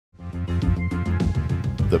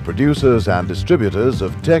The producers and distributors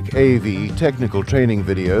of Tech AV technical training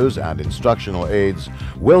videos and instructional aids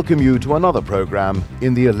welcome you to another program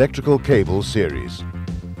in the Electrical Cable series.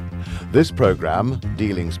 This program,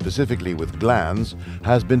 dealing specifically with GLANDS,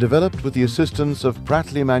 has been developed with the assistance of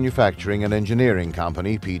PRATLEY Manufacturing and Engineering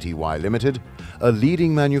Company Pty Limited, a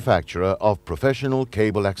leading manufacturer of professional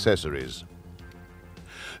cable accessories.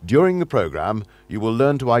 During the program, you will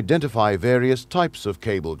learn to identify various types of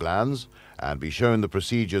cable glands and be shown the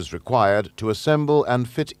procedures required to assemble and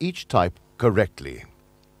fit each type correctly.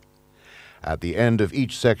 At the end of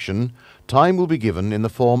each section, time will be given in the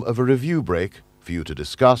form of a review break for you to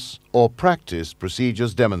discuss or practice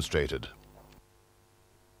procedures demonstrated.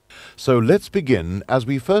 So let's begin as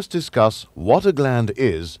we first discuss what a gland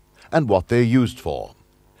is and what they're used for.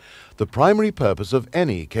 The primary purpose of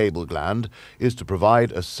any cable gland is to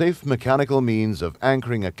provide a safe mechanical means of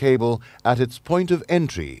anchoring a cable at its point of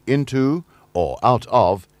entry into or out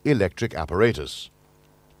of electric apparatus.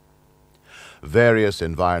 Various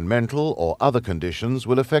environmental or other conditions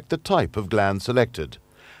will affect the type of gland selected,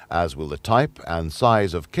 as will the type and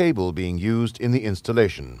size of cable being used in the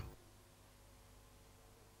installation.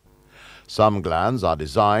 Some glands are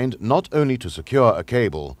designed not only to secure a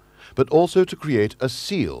cable, but also to create a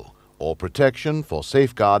seal or protection for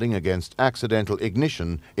safeguarding against accidental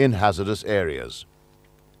ignition in hazardous areas.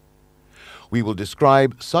 We will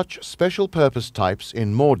describe such special purpose types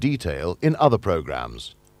in more detail in other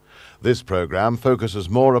programs. This program focuses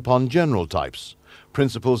more upon general types,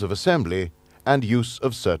 principles of assembly, and use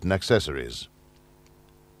of certain accessories.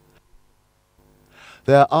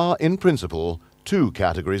 There are, in principle, two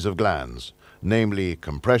categories of glands, namely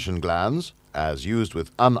compression glands, as used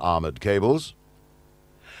with unarmored cables,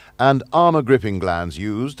 and armor gripping glands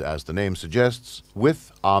used, as the name suggests,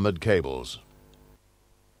 with armored cables.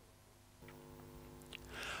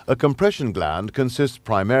 A compression gland consists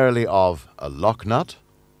primarily of a lock nut,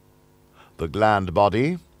 the gland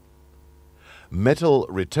body, metal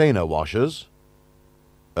retainer washers,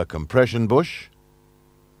 a compression bush,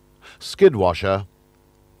 skid washer,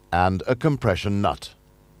 and a compression nut.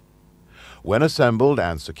 When assembled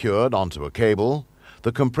and secured onto a cable,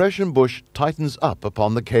 the compression bush tightens up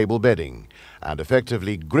upon the cable bedding and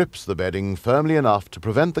effectively grips the bedding firmly enough to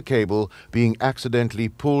prevent the cable being accidentally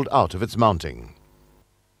pulled out of its mounting.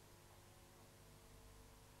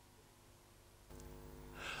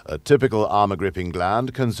 A typical armor gripping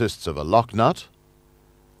gland consists of a lock nut,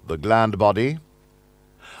 the gland body,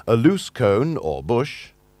 a loose cone or bush,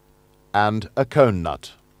 and a cone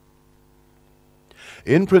nut.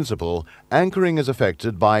 In principle, anchoring is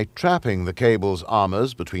effected by trapping the cable's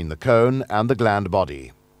armors between the cone and the gland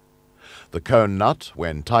body. The cone nut,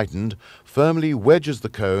 when tightened, firmly wedges the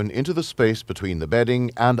cone into the space between the bedding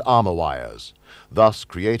and armor wires, thus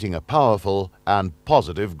creating a powerful and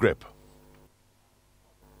positive grip.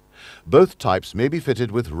 Both types may be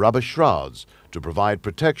fitted with rubber shrouds to provide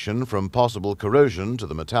protection from possible corrosion to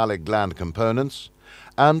the metallic gland components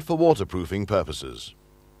and for waterproofing purposes.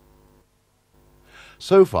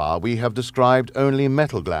 So far, we have described only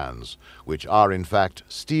metal glands, which are in fact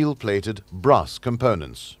steel-plated brass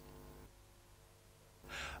components.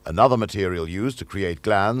 Another material used to create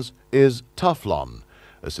glands is Teflon,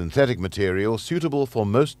 a synthetic material suitable for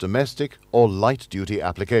most domestic or light-duty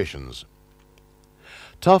applications.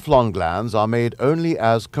 Teflon glands are made only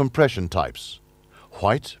as compression types,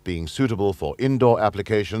 white being suitable for indoor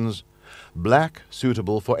applications, black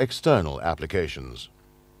suitable for external applications.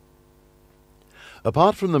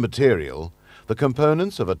 Apart from the material, the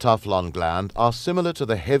components of a Teflon gland are similar to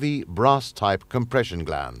the heavy brass-type compression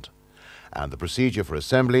gland, and the procedure for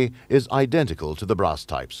assembly is identical to the brass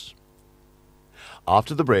types.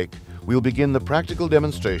 After the break, we'll begin the practical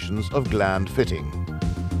demonstrations of gland fitting.